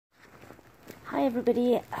Hi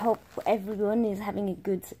everybody, hope everyone is having a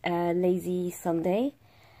good lazy Sunday.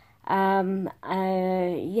 Yeah,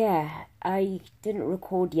 I didn't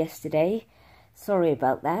record yesterday, sorry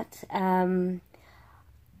about that.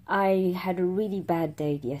 I had a really bad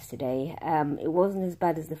day yesterday. It wasn't as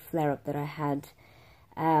bad as the flare-up that I had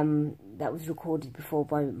that was recorded before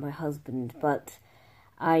by my husband, but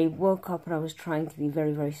I woke up and I was trying to be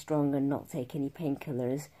very, very strong and not take any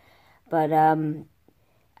painkillers, but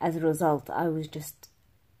as a result, I was just,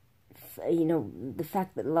 you know, the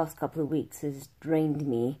fact that the last couple of weeks has drained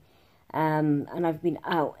me, and I've been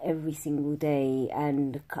out every single day,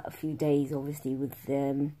 and a few days, obviously, with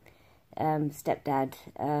stepdad,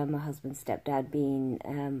 my husband's stepdad being,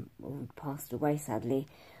 passed away, sadly.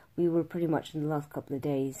 We were pretty much in the last couple of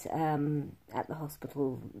days at the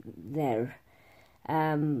hospital there,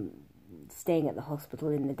 staying at the hospital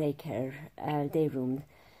in the daycare, day room.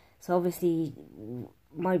 So obviously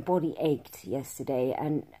my body ached yesterday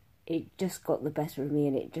and it just got the better of me,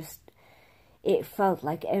 and it felt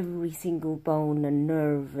like every single bone and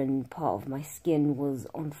nerve and part of my skin was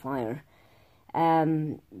on fire.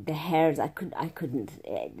 The hairs, I couldn't,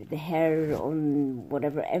 the hair on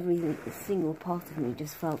whatever, every single part of me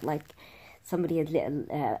just felt like somebody had lit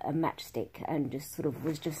a matchstick and just sort of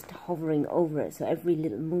was just hovering over it. So every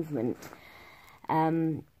little movement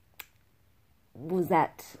was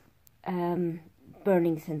that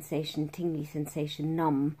burning sensation, tingly sensation,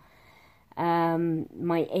 numb.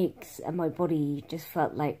 My aches and my body just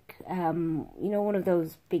felt like, you know, one of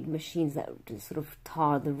those big machines that just sort of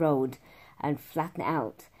tar the road and flatten it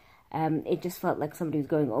out. It just felt like somebody was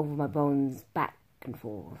going over my bones back and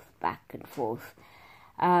forth, back and forth.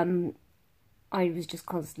 I was just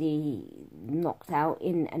constantly knocked out,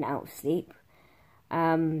 in and out of sleep.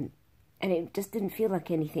 And it just didn't feel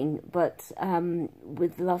like anything, but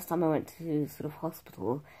with the last time I went to sort of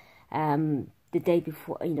hospital, the day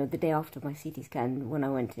before, you know, the day after my CT scan, when I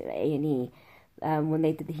went to A&E, when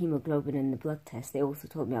they did the hemoglobin and the blood test, they also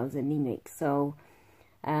told me I was anemic. So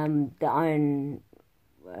the iron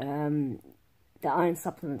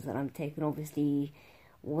supplements that I'm taking obviously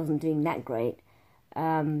wasn't doing that great.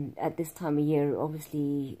 At this time of year,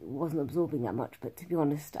 obviously wasn't absorbing that much, but to be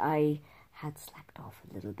honest, I had slacked off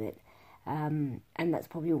a little bit. And that's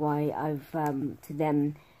probably why I've, to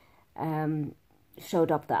them,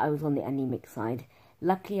 showed up that I was on the anemic side.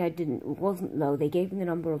 Luckily, wasn't low. They gave me the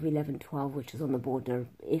number of 11, 12, which is on the border.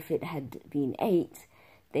 If it had been 8,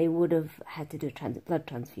 they would have had to do a blood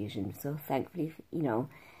transfusion. So thankfully, you know,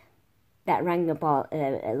 that rang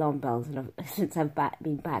alarm bells. And since I've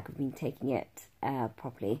been back, I've been taking it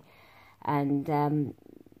properly. And,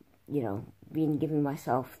 you know, been giving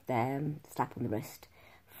myself the slap on the wrist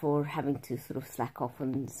for having to sort of slack off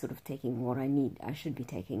and sort of taking what I should be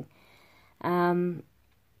taking.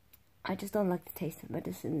 I just don't like the taste of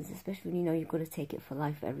medicines, especially when you know you've got to take it for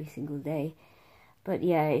life every single day. But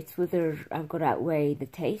yeah, it's whether I've got to outweigh the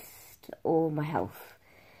taste or my health.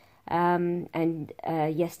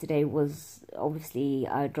 Yesterday was, obviously,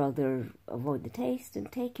 I'd rather avoid the taste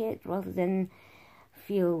and take it rather than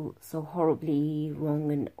feel so horribly wrong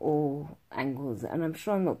in all angles. And I'm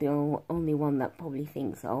sure I'm not the only one that probably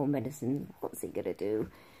thinks, oh, medicine, what's it gonna do?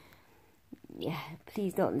 Yeah,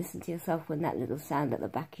 please don't listen to yourself when that little sound at the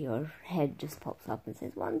back of your head just pops up and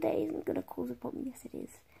says, one day isn't gonna cause a problem. Yes, it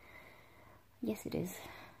is. Yes, it is.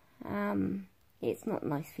 It's not a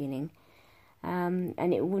nice feeling.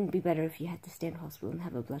 And it wouldn't be better if you had to stay in hospital and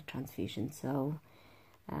have a blood transfusion. So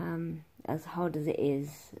as hard as it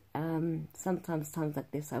is, sometimes times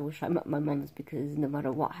like this I wish I'm at my mum's, because no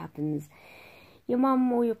matter what happens, your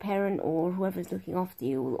mum or your parent or whoever's looking after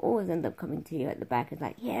you will always end up coming to you at the back and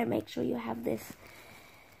like, yeah, make sure you have this.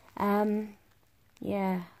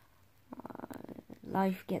 Yeah,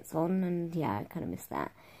 life gets on, and yeah, I kind of miss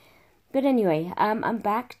that. But anyway, I'm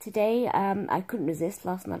back today. I couldn't resist.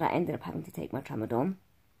 Last night I ended up having to take my tramadol.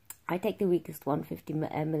 I take the weakest one, 50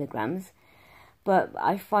 milligrams. But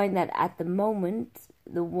I find that at the moment,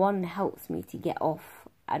 the one helps me to get off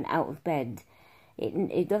and out of bed.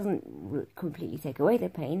 It doesn't completely take away the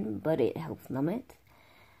pain, but it helps numb it.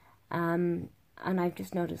 And I've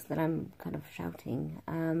just noticed that I'm kind of shouting.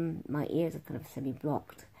 My ears are kind of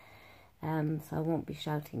semi-blocked. So I won't be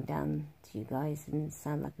shouting down to you guys and it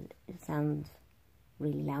sounds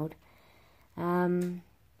really loud.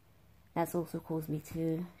 That's also caused me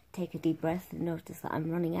to take a deep breath and notice that I'm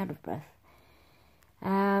running out of breath.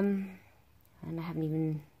 And I haven't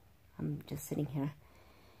even, I'm just sitting here.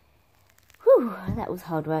 Whew, that was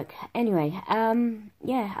hard work. Anyway,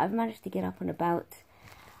 yeah, I've managed to get up and about.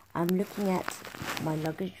 I'm looking at my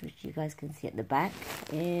luggage, which you guys can see at the back.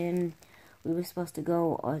 We were supposed to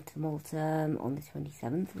go to Malta on the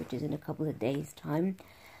 27th, which is in a couple of days' time.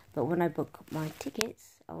 But when I book my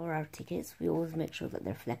tickets, or our tickets, we always make sure that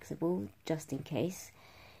they're flexible, just in case.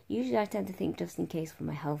 Usually I tend to think just in case for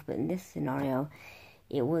my health, but in this scenario,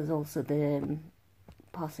 it was also the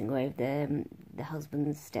passing away of the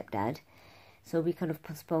husband's stepdad. So we kind of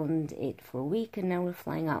postponed it for a week, and now we're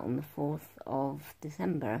flying out on the 4th of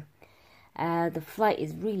December. The flight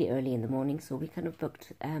is really early in the morning, so we kind of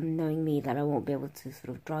booked, knowing me that I won't be able to sort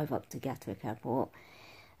of drive up to Gatwick Airport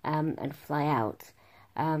and fly out.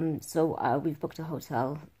 So we've booked a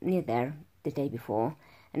hotel near there the day before.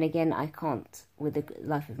 And again, I can't, with the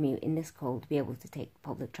life of me in this cold, be able to take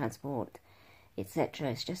public transport, etc.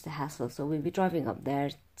 It's just a hassle. So we'll be driving up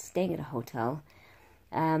there, staying at a hotel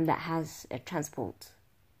that has a transport,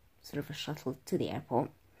 sort of a shuttle to the airport.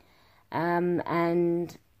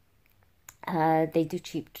 And they do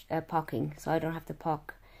cheap parking, so I don't have to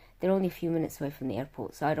park. They're only a few minutes away from the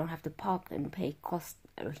airport, so I don't have to park and pay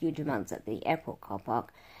huge amounts at the airport car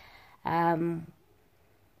park.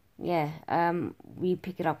 We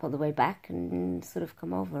pick it up on the way back and sort of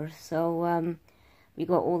come over. So we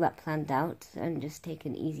got all that planned out and just take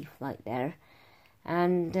an easy flight there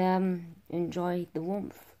and enjoy the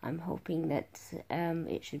warmth. I'm hoping that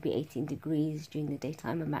it should be 18 degrees during the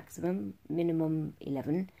daytime, a maximum, minimum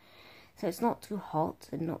 11. So it's not too hot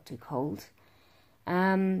and not too cold.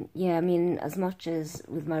 I mean, as much as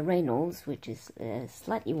with my Reynolds, which is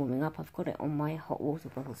slightly warming up, I've got it on my hot water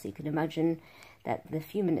bottle. So you can imagine that the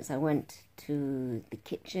few minutes I went to the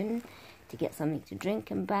kitchen to get something to drink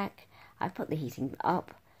and back, I put the heating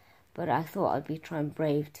up, but I thought I'd be trying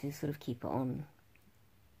brave to sort of keep it on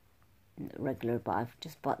regular, but I've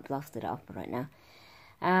just blasted it up right now.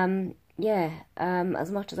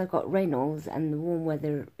 As much as I've got Reynolds and the warm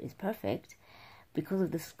weather is perfect, because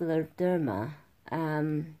of the scleroderma,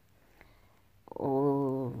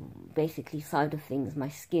 or basically side of things, my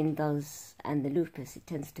skin does, and the lupus, it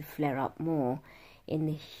tends to flare up more in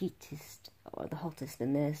the heatest or the hottest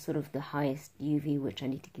and the sort of the highest UV, which I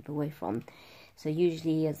need to keep away from. So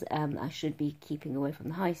usually I should be keeping away from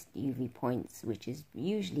the highest UV points, which is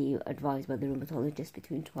usually advised by the rheumatologist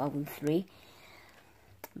between 12 and 3.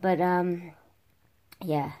 But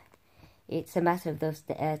it's a matter of those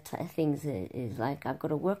things. Is like I've got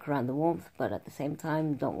to work around the warmth, but at the same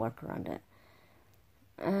time don't work around it.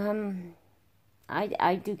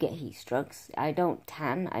 I do get heat strokes. I don't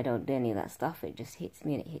tan. I don't do any of that stuff. It just hits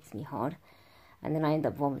me, and it hits me hard, and then I end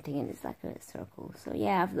up vomiting, and it's like a circle. So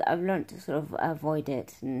yeah, I've learned to sort of avoid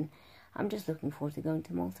it, and I'm just looking forward to going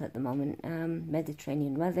to Malta at the moment.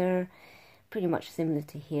 Mediterranean weather, pretty much similar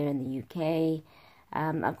to here in the UK.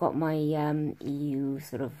 I've got my EU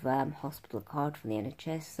sort of hospital card from the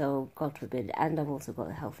NHS, so God forbid, and I've also got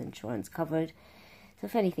the health insurance covered. So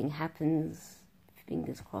if anything happens,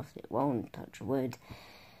 fingers crossed it won't, touch wood.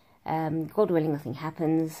 God willing, nothing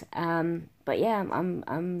happens. But yeah,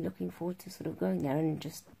 I'm looking forward to sort of going there and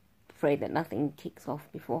just pray that nothing kicks off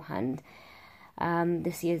beforehand.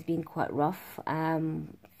 This year's been quite rough.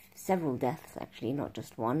 Several deaths actually, not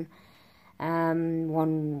just one.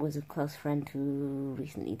 One was a close friend who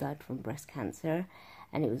recently died from breast cancer,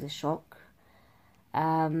 and it was a shock.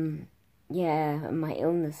 My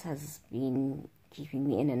illness has been keeping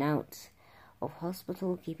me in and out of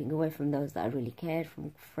hospital, keeping away from those that I really cared,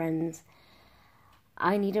 from friends.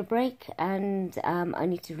 I need a break, and I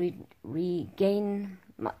need to regain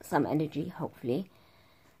some energy, hopefully,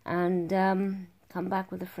 and come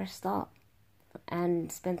back with a fresh start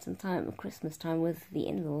and spend some time, Christmas time, with the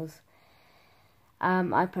in-laws.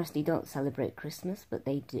 I personally don't celebrate Christmas, but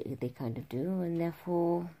they do. They kind of do, and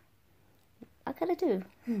therefore I kind of do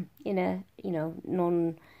in a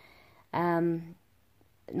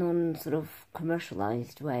non sort of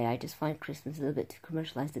commercialized way. I just find Christmas a little bit too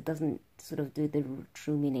commercialized. It doesn't sort of do the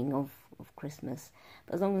true meaning of Christmas.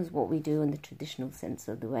 But as long as what we do in the traditional sense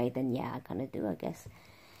of the way, then yeah, I kind of do, I guess.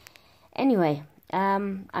 Anyway,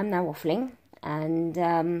 I'm now waffling, and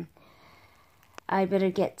I better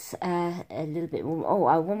get a little bit more.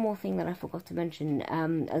 Oh, one more thing that I forgot to mention.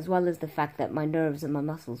 As well as the fact that my nerves and my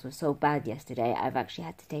muscles were so bad yesterday, I've actually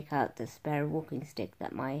had to take out the spare walking stick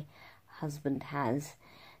that my husband has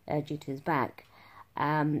due to his back.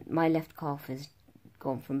 My left calf has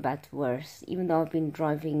gone from bad to worse. Even though I've been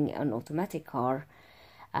driving an automatic car,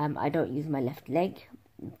 I don't use my left leg,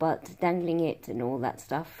 but dangling it and all that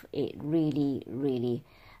stuff, it really, really,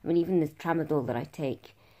 I mean, even the tramadol that I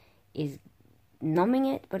take is numbing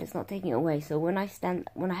it, but it's not taking it away. So when I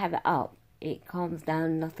have it up, it calms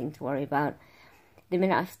down, nothing to worry about. The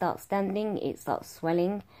minute I start standing, it starts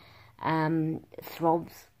swelling,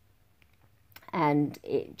 throbs, and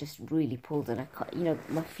it just really pulls, and I can't, you know,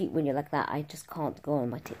 my feet, when you're like that, I just can't go on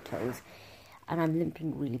my tiptoes, and I'm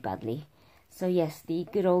limping really badly. So yes, the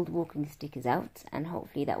good old walking stick is out, and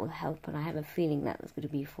hopefully that will help, and I have a feeling that it's going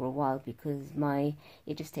to be for a while, because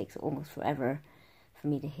it just takes almost forever for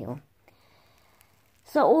me to heal.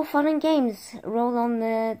 So all fun and games. Roll on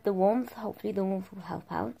the warmth. Hopefully the warmth will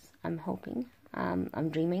help out. I'm hoping. I'm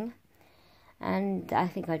dreaming. And I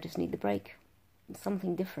think I just need the break.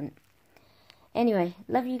 Something different. Anyway,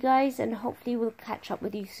 love you guys, and hopefully we'll catch up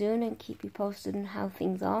with you soon and keep you posted on how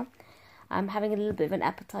things are. I'm having a little bit of an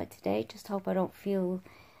appetite today. Just hope I don't feel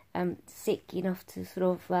sick enough to sort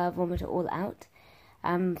of vomit it all out.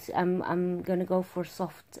 I'm going to go for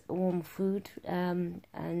soft, warm food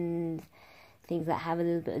and things that have a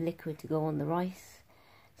little bit of liquid to go on the rice,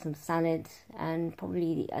 some salad, and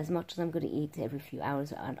probably as much as I'm going to eat every few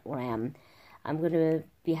hours, or I'm going to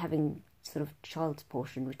be having sort of child's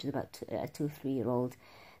portion, which is about a 2 or 3 year old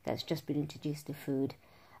that's just been introduced to food,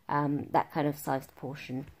 that kind of sized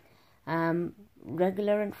portion.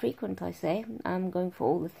 Regular and frequent, I say. I'm going for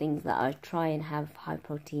all the things that I try and have high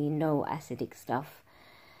protein, no acidic stuff.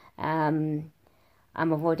 I'm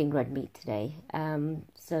avoiding red meat today.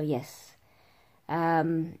 So yes,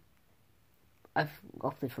 I've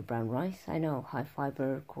opted for brown rice. I know high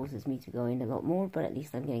fiber causes me to go in a lot more, but at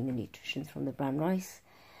least I'm getting the nutrition from the brown rice.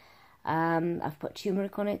 I've put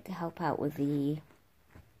turmeric on it to help out with the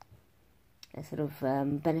sort of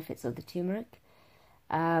benefits of the turmeric.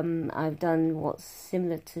 I've done what's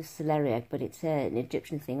similar to celeriac, but it's an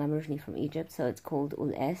Egyptian thing. I'm originally from Egypt, so it's called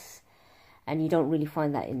ul-es, and you don't really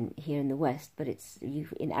find that here in the West, but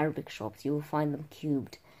in Arabic shops you will find them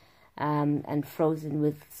cubed and frozen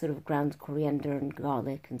with sort of ground coriander and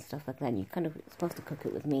garlic and stuff like that. And you're kind of supposed to cook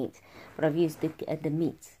it with meat, but I've used the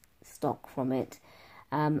meat stock from it.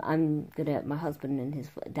 My husband and his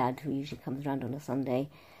dad, who usually comes around on a Sunday,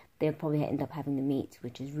 they'll probably end up having the meat,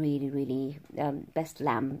 which is really, really best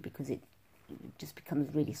lamb, because it just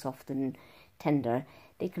becomes really soft and tender.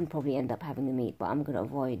 They can probably end up having the meat, but I'm going to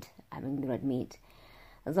avoid having the red meat,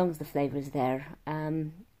 as long as the flavour is there,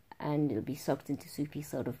 and it'll be soaked into soupy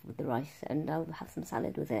sort of with the rice, and I'll have some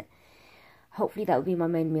salad with it. Hopefully that will be my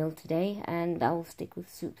main meal today, and I'll stick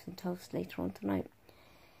with soups and toast later on tonight.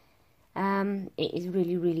 It is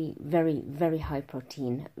really, really very, very high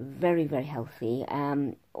protein, very, very healthy.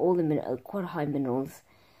 All the quite high minerals.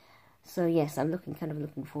 So yes, I'm kind of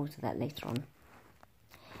looking forward to that later on.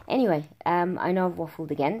 Anyway, I know I've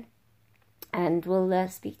waffled again, and we'll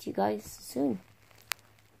speak to you guys soon.